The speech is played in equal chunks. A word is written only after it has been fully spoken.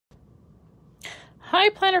Hi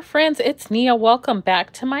planner friends, it's Nia. Welcome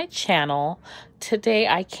back to my channel. Today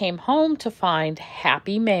I came home to find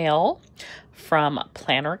Happy Mail from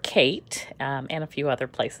plannerkate and a few other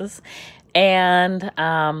places. And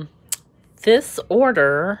this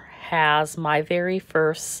order has my very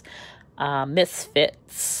first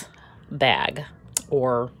Misfits bag,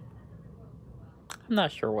 or I'm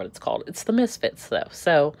not sure what it's called. It's the Misfits though.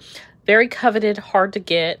 So very coveted, hard to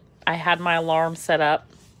get. I had my alarm set up.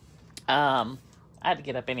 I had to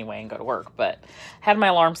get up anyway and go to work, but had my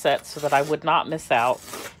alarm set so that I would not miss out.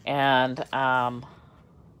 And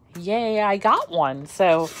yay, I got one.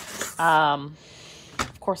 So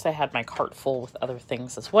of course I had my cart full with other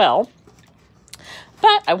things as well.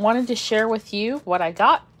 But I wanted to share with you what I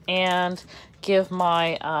got and give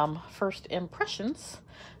my first impressions.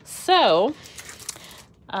 So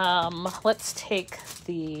let's take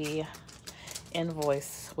the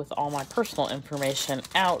invoice with all my personal information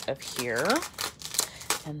out of here,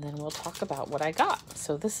 and then we'll talk about what I got.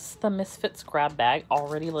 So this is the Misfits Grab Bag,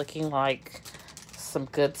 already looking like some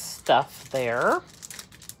good stuff there.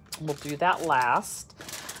 We'll do that last.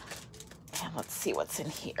 And let's see what's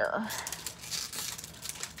in here.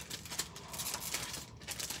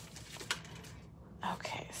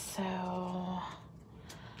 Okay, so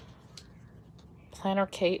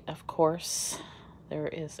plannerkate, of course. There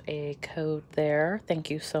is a code there.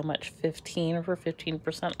 Thank you so much, 15 for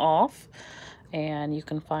 15% off. And you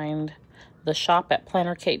can find the shop at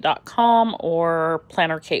plannerkate.com or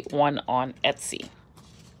plannerkate1 on Etsy.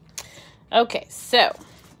 Okay, so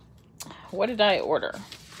what did I order?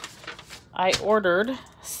 I ordered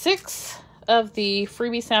 6 of the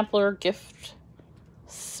freebie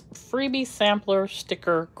sampler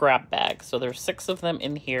sticker grab bags. So there's 6 of them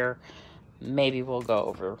in here. Maybe we'll go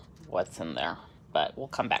over what's in there, but we'll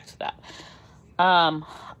come back to that.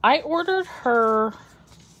 I ordered her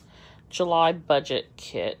July budget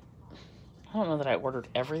kit. I don't know that I ordered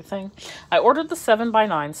everything. I ordered the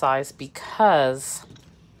 7x9 size because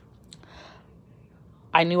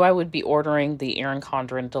I knew I would be ordering the Erin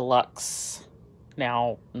Condren deluxe,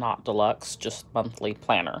 now not deluxe, just monthly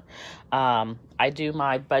planner. I do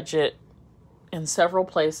my budget in several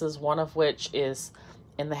places, one of which is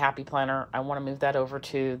in the Happy Planner. I want to move that over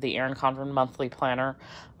to the Erin Condren monthly planner.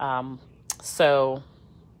 So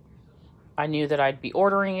I knew that I'd be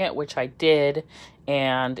ordering it, which I did,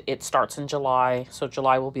 and it starts in July. So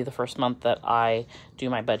July will be the first month that I do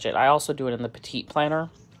my budget. I also do it in the petite planner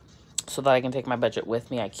so that I can take my budget with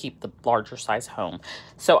me. I keep the larger size home.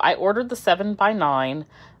 So I ordered the 7x9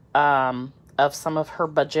 of some of her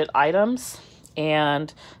budget items.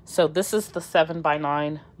 And so this is the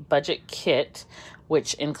 7x9 budget kit,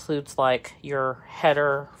 which includes like your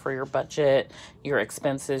header for your budget, your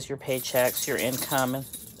expenses, your paychecks, your income, and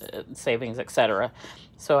savings, etc.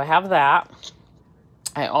 So I have that.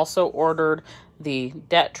 I also ordered the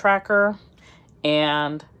debt tracker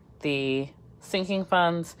and the sinking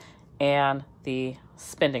funds and the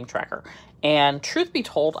spending tracker. And truth be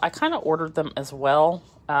told, I kind of ordered them as well.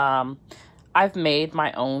 I've made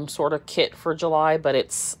my own sort of kit for July, but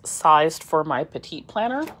it's sized for my petite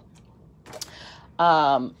planner.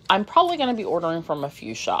 I'm probably going to be ordering from a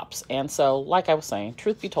few shops. And so, like I was saying,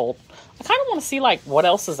 truth be told, I kind of want to see like what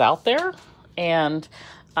else is out there. And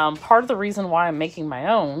part of the reason why I'm making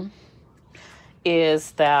my own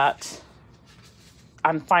is that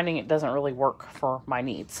I'm finding it doesn't really work for my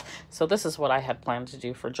needs. So this is what I had planned to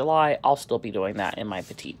do for July. I'll still be doing that in my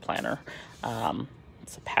petite planner.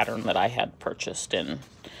 It's a pattern that I had purchased and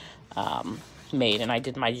made, and I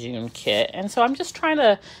did my June kit. And so I'm just trying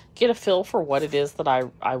to get a feel for what it is that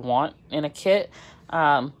I want in a kit.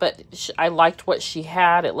 But I liked what she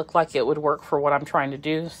had. It looked like it would work for what I'm trying to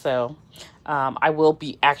do. So I will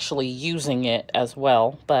be actually using it as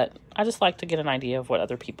well. But I just like to get an idea of what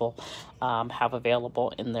other people have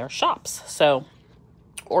available in their shops. So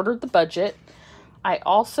ordered the budget. I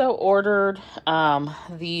also ordered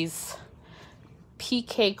these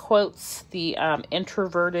PK quotes, the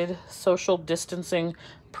introverted social distancing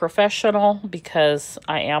professional, because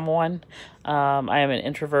I am one. I am an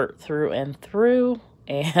introvert through and through,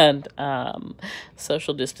 and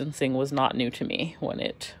social distancing was not new to me when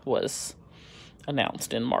it was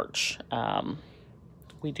announced in March.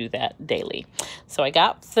 We do that daily. So I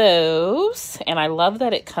got those, and I love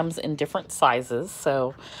that it comes in different sizes.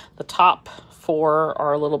 So the top 4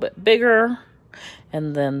 are a little bit bigger,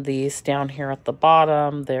 and then these down here at the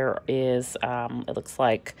bottom, there is, it looks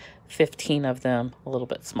like 15 of them, a little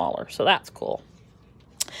bit smaller. So that's cool.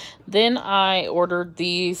 Then I ordered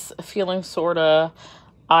these Feeling Sorta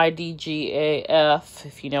IDGAF,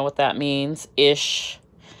 if you know what that means, ish.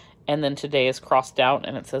 And then today is crossed out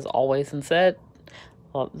and it says always instead.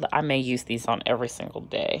 Well, I may use these on every single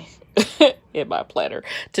day in my planner.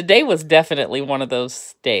 Today was definitely one of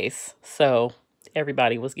those days. So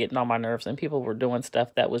everybody was getting on my nerves and people were doing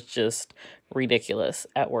stuff that was just ridiculous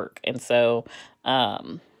at work. And so,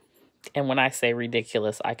 and when I say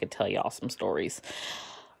ridiculous, I could tell y'all some stories.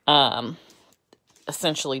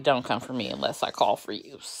 Essentially, don't come for me unless I call for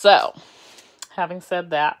you. So, having said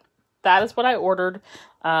that, that is what I ordered.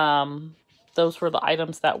 Those were the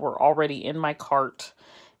items that were already in my cart.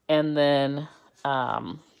 And then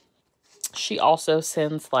she also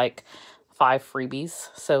sends like 5 freebies.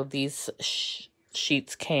 So these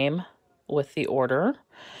sheets came with the order.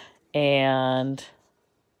 And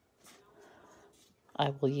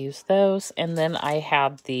I will use those. And then I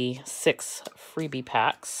had the 6 freebie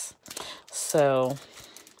packs. So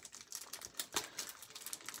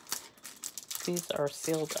these are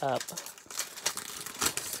sealed up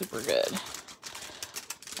super good.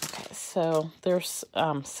 Okay, so there's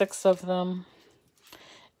 6 of them,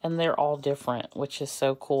 and they're all different, which is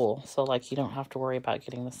so cool. So, like, you don't have to worry about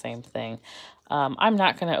getting the same thing. I'm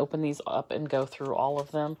not going to open these up and go through all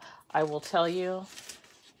of them. I will tell you,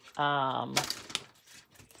 I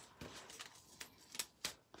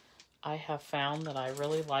have found that I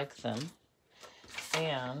really like them,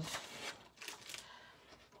 and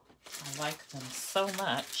I like them so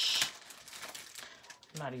much.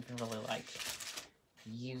 I'm not even really like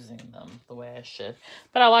using them the way I should,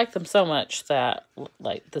 but I like them so much that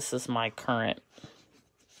like this is my current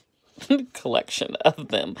collection of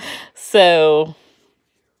them. So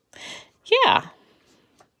yeah,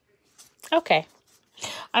 okay,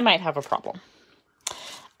 I might have a problem.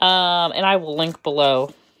 And I will link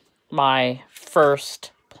below my first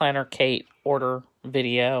plannerkate order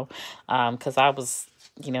video, because I was,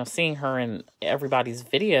 you know, seeing her in everybody's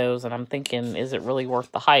videos and I'm thinking, is it really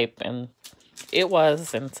worth the hype? And it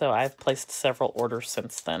was, and so I've placed several orders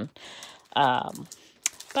since then.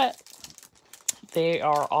 But they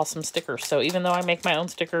are awesome stickers. So even though I make my own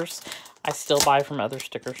stickers, I still buy from other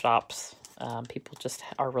sticker shops. People just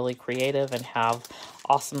are really creative and have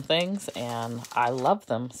awesome things, and I love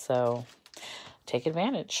them. So take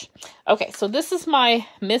advantage. Okay, so this is my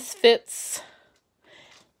Misfits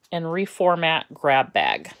and Reformat grab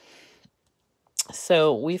bag.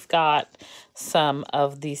 So we've got some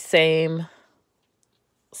of the same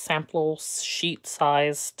sample sheet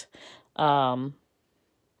sized. I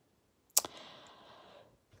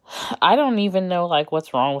don't even know like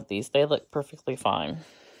what's wrong with these. They look perfectly fine.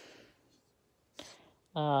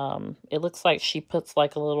 It looks like she puts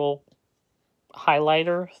like a little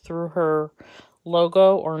highlighter through her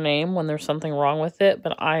logo or name when there's something wrong with it,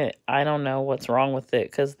 but I don't know what's wrong with it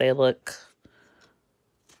because they look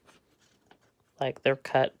like they're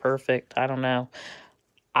cut perfect. I don't know.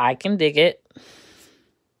 I can dig it.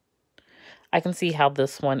 I can see how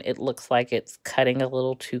this one, it looks like it's cutting a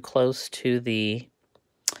little too close to the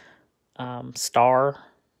star,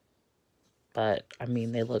 but I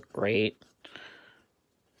mean, they look great.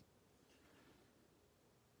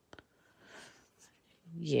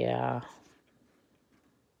 Yeah.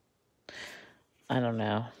 I don't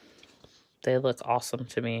know. They look awesome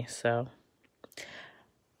to me, so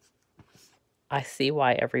I see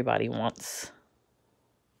why everybody wants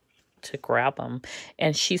to grab them.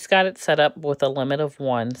 And she's got it set up with a limit of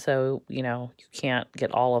 1, so, you know, you can't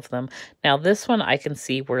get all of them. Now, this one, I can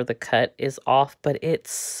see where the cut is off, but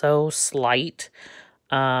it's so slight.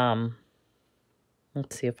 Let's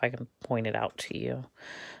see if I can point it out to you.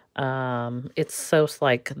 It's so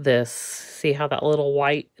like this. See how that little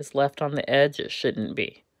white is left on the edge? It shouldn't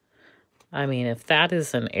be. I mean, if that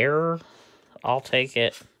is an error, I'll take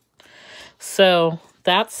it. So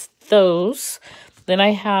that's those. Then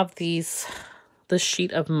I have the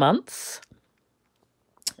sheet of months.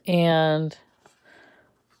 And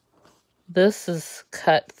this is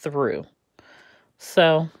cut through.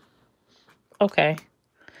 So, okay.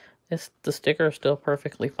 The sticker is still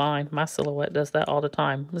perfectly fine. My Silhouette does that all the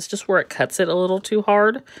time. It's just where it cuts it a little too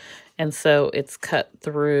hard. And so it's cut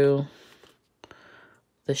through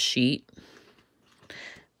the sheet,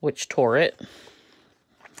 which tore it.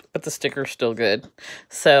 But the sticker's still good.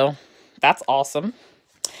 So that's awesome.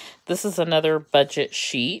 This is another budget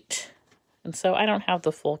sheet. And so I don't have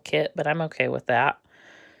the full kit, but I'm okay with that.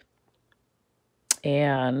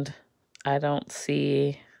 And I don't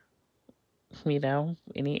see, you know,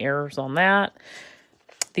 any errors on that.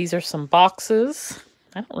 These are some boxes.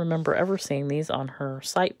 I don't remember ever seeing these on her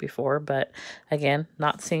site before, but again,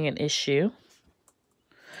 not seeing an issue.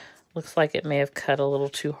 Looks like it may have cut a little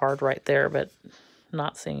too hard right there, but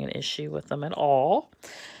not seeing an issue with them at all.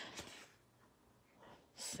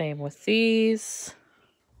 Same with these.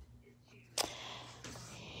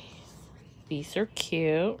 These are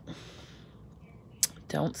cute.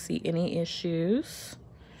 Don't see any issues.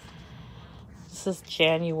 This is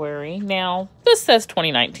January. Now, this says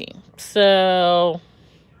 2019. So,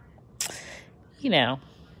 you know,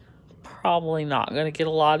 probably not going to get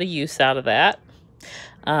a lot of use out of that.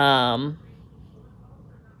 And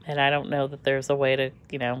I don't know that there's a way to,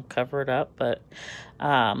 you know, cover it up. But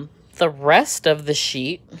the rest of the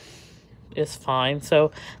sheet is fine.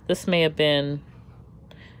 So this may have been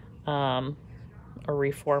a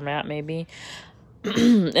reformat maybe.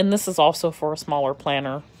 And this is also for a smaller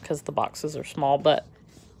planner because the boxes are small, but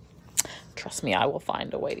trust me, I will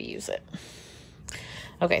find a way to use it.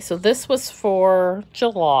 Okay, so this was for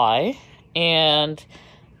July, and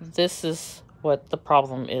this is what the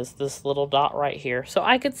problem is, this little dot right here. So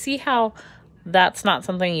I could see how that's not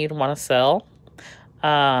something you'd want to sell.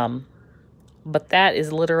 But that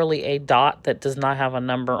is literally a dot that does not have a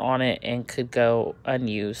number on it and could go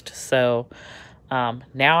unused. So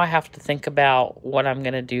now I have to think about what I'm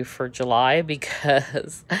going to do for July,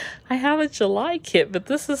 because I have a July kit, but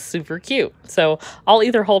this is super cute. So I'll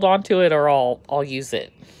either hold on to it or I'll use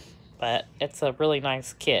it. But it's a really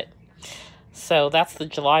nice kit. So that's the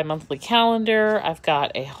July monthly calendar. I've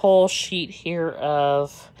got a whole sheet here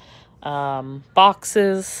of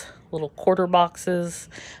boxes, little quarter boxes.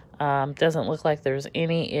 Doesn't look like there's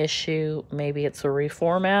any issue. Maybe it's a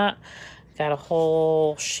reformat. Got a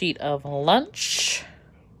whole sheet of lunch.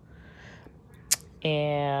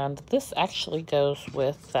 And this actually goes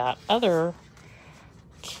with that other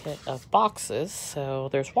kit of boxes. So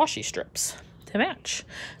there's washi strips to match.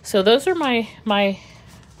 So those are that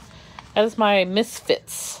is my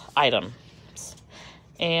Misfits items.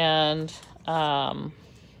 And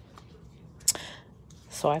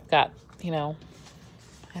so I've got, you know,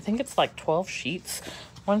 I think it's like 12 sheets.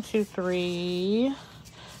 1, 2, 3,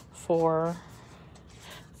 4,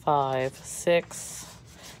 5, 6,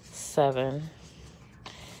 7,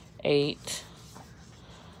 8,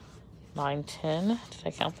 9, 10. Did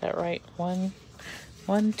I count that right? 1,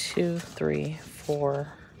 2, 3,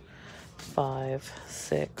 4, 5,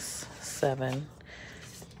 6, 7,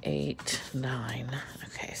 8, 9.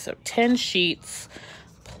 Okay, so 10 sheets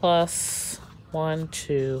plus 1,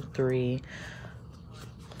 2, 3,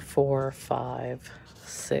 4, 5,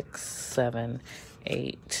 6, 7,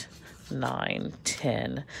 8, 9,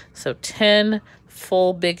 10. So 10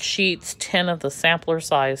 full big sheets, 10 of the sampler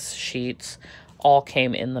size sheets all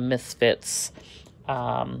came in the Misfits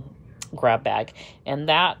grab bag. And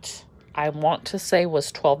that, I want to say,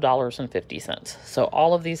 was $12.50. So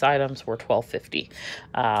all of these items were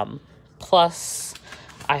 $12.50. Plus,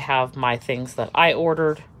 I have my things that I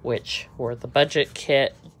ordered, which were the budget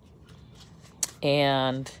kit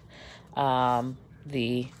and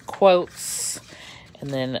the quotes. And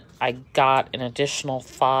then I got an additional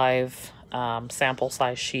 5 sample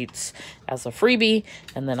size sheets as a freebie.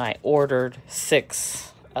 And then I ordered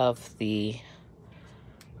 6 of the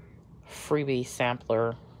freebie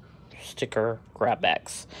sampler sticker grab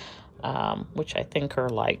bags, which I think are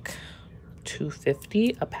like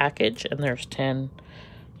 $2.50 a package, and there's 10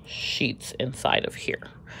 sheets inside of here.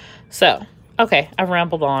 So, okay, I've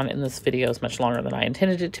rambled on, and this video is much longer than I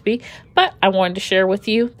intended it to be, but I wanted to share with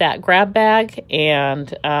you that grab bag and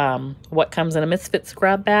what comes in a Misfits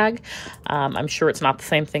grab bag. I'm sure it's not the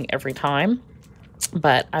same thing every time,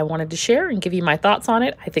 but I wanted to share and give you my thoughts on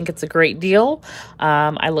it. I think it's a great deal.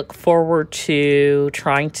 I look forward to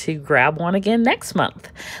trying to grab one again next month.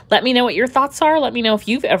 Let me know what your thoughts are. Let me know if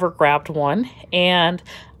you've ever grabbed one, and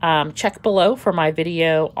check below for my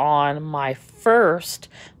video on my first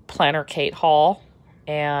plannerkate haul,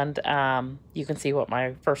 and you can see what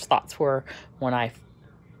my first thoughts were when I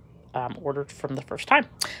ordered from the first time.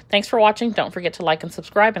 Thanks for watching. Don't forget to like and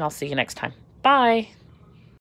subscribe, and I'll see you next time. Bye.